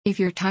If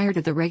you're tired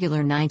of the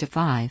regular 9 to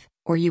 5,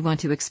 or you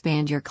want to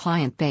expand your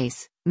client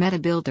base,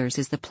 MetaBuilders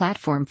is the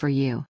platform for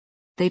you.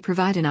 They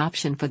provide an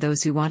option for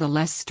those who want a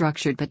less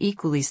structured but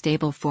equally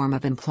stable form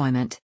of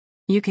employment.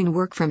 You can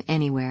work from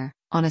anywhere,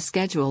 on a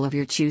schedule of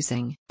your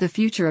choosing. The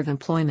future of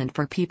employment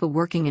for people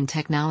working in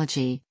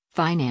technology,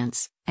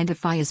 finance, and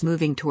DeFi is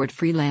moving toward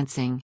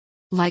freelancing.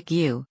 Like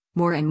you,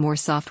 more and more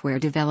software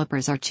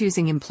developers are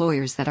choosing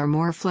employers that are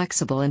more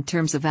flexible in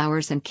terms of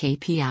hours and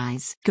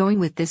KPIs. Going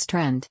with this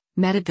trend,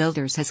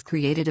 MetaBuilders has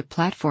created a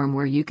platform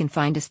where you can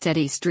find a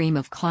steady stream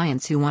of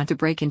clients who want to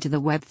break into the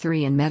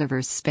Web3 and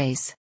Metaverse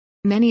space.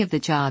 Many of the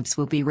jobs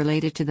will be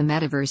related to the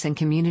Metaverse and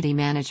community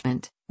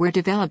management, where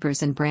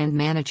developers and brand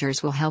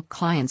managers will help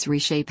clients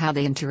reshape how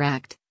they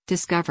interact,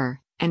 discover,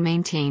 and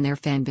maintain their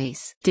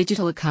fanbase.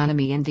 Digital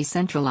economy and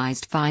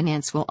decentralized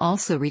finance will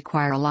also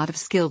require a lot of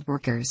skilled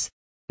workers.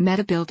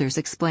 MetaBuilders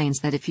explains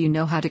that if you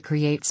know how to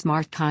create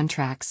smart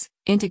contracts,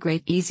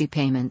 integrate easy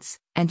payments,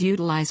 and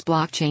utilize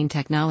blockchain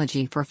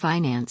technology for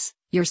finance,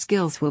 your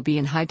skills will be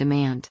in high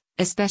demand,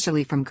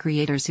 especially from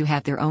creators who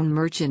have their own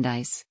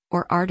merchandise,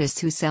 or artists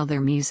who sell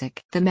their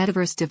music. The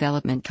Metaverse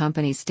Development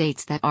Company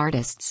states that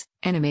artists,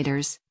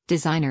 animators,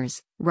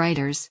 designers,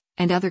 writers,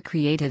 and other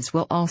creatives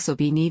will also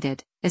be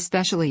needed,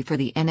 especially for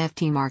the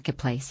NFT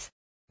marketplace.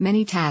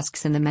 Many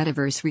tasks in the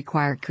metaverse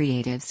require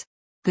creatives.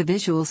 The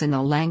visuals and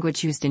the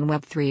language used in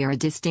Web3 are a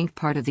distinct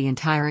part of the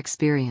entire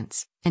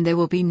experience, and there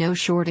will be no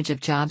shortage of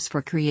jobs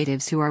for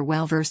creatives who are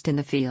well versed in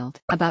the field.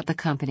 About the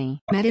company,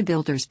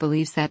 MetaBuilders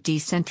believes that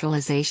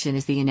decentralization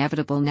is the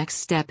inevitable next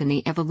step in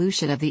the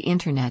evolution of the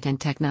internet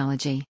and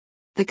technology.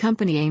 The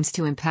company aims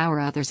to empower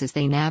others as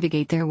they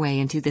navigate their way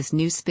into this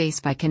new space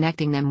by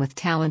connecting them with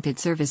talented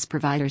service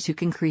providers who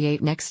can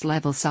create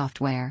next-level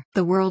software.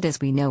 The world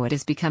as we know it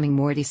is becoming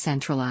more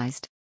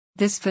decentralized.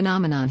 This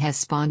phenomenon has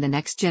spawned the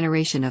next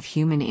generation of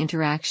human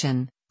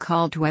interaction,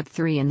 called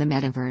Web3 and the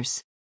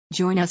Metaverse.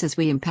 Join us as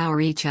we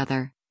empower each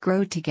other,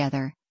 grow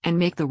together, and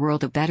make the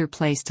world a better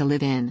place to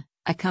live in,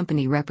 a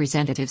company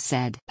representative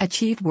said.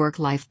 Achieve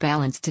work-life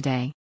balance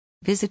today.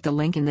 Visit the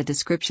link in the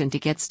description to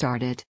get started.